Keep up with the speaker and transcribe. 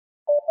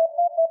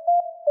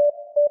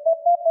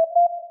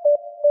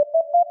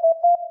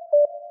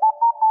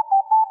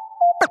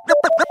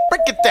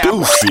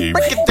Stupid.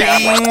 Break it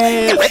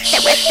down. Break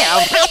it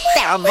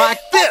down like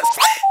this.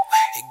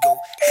 It go,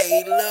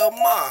 hey little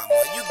mama,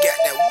 you got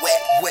that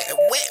wet, wet,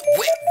 wet,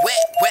 wet,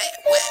 wet, wet,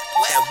 wet,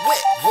 that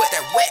wet, wet,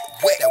 that wet,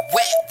 wet, that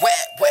wet, wet,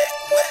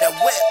 wet, that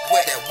wet,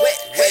 wet, that wet,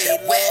 hey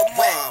little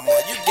mama,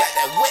 you got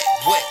that wet,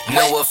 wet.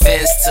 No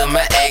offense to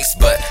my ex,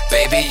 but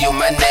baby, you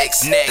my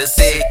next. The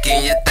thick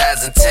in your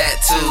thighs and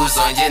tattoos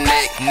on your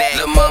neck.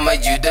 Lil' mama,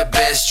 you the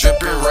best.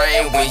 Drippin'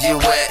 rain when you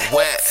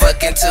wet.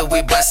 Fuckin' till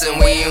we bustin',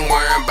 we ain't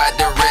worryin' about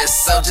the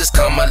rest. So just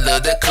come a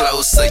little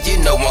closer, you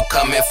know I'm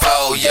coming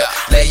for ya.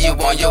 Lay you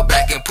on your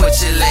back and put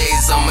your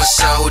legs on my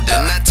shoulder.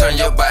 Now turn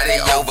your body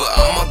over,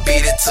 I'ma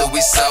beat it till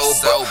we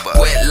sober.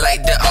 Wet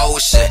like the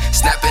ocean,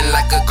 snapping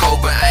like a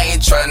cobra. I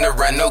ain't tryna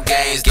run no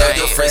games, though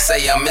your friends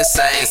say I'm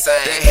insane.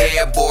 The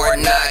headboard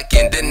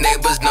knocking, the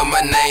neighbors know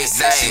my name.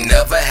 She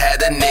never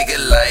had a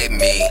nigga like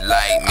me.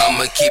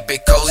 I'ma keep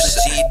it kosher,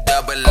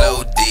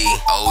 G-double-O-D.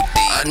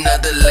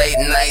 Another late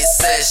night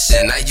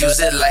session, I use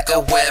it like a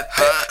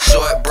weapon.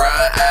 Short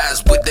brown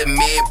eyes with the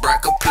mid-brown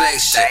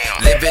complexion.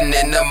 Living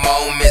in the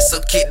moment,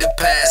 so keep the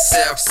past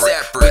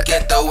separate. We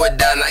can throw it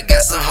down, I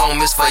got some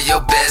homies for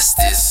your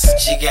bestest.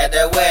 She got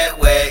that wet,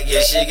 wet,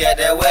 yeah, she got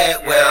that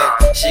wet,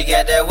 wet. She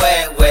got that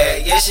wet,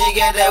 wet, yeah, she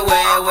got that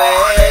wet,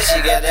 wet.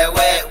 She got that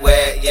wet,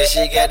 wet, yeah,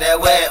 she got that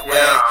wet,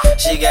 wet.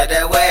 She got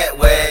that wet,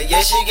 wet,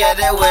 yeah, she got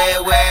that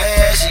wet,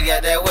 wet. She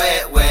got that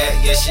wet, wet,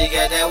 yeah, she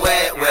got that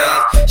wet,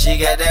 wet. She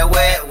got that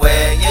wet,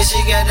 wet, yeah,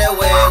 she got that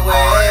wet,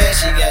 wet.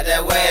 She got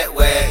that wet,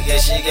 wet, yeah,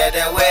 she got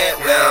that wet,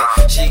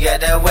 wet. She got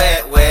that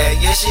wet, wet,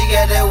 yeah, she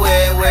got that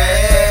wet,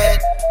 wet.